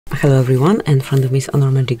Hello everyone, in front of me is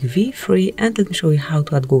Honor Magic V3 and let me show you how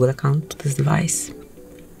to add Google account to this device.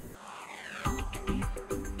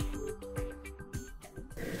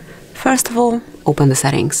 First of all, open the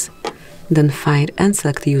settings, then find and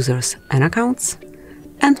select users and accounts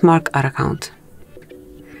and mark Add Account.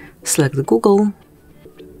 Select Google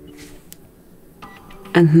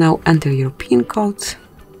and now enter your PIN code.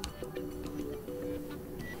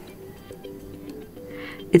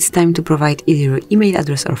 It's time to provide either your email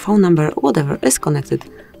address or phone number, whatever is connected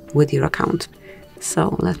with your account.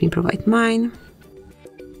 So let me provide mine.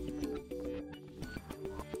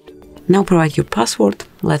 Now provide your password.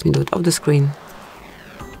 Let me do it off the screen.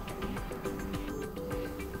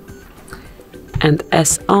 And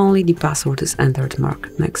as only the password is entered,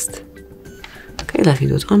 mark next. Okay, let me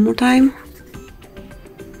do it one more time.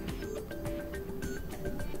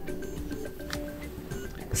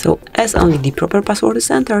 So as only the proper password is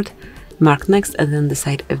entered, mark next and then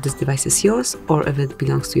decide if this device is yours or if it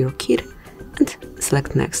belongs to your kid and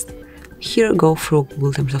select next. Here go through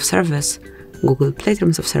Google Terms of Service, Google Play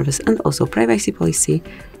Terms of Service and also privacy policy,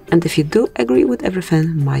 and if you do agree with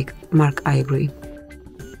everything, mark I agree.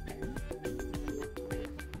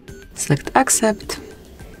 Select accept.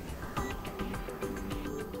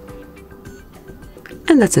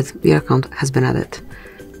 And that's it, your account has been added.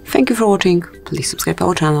 Thank you for watching, please subscribe to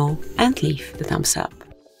our channel and leave the thumbs up.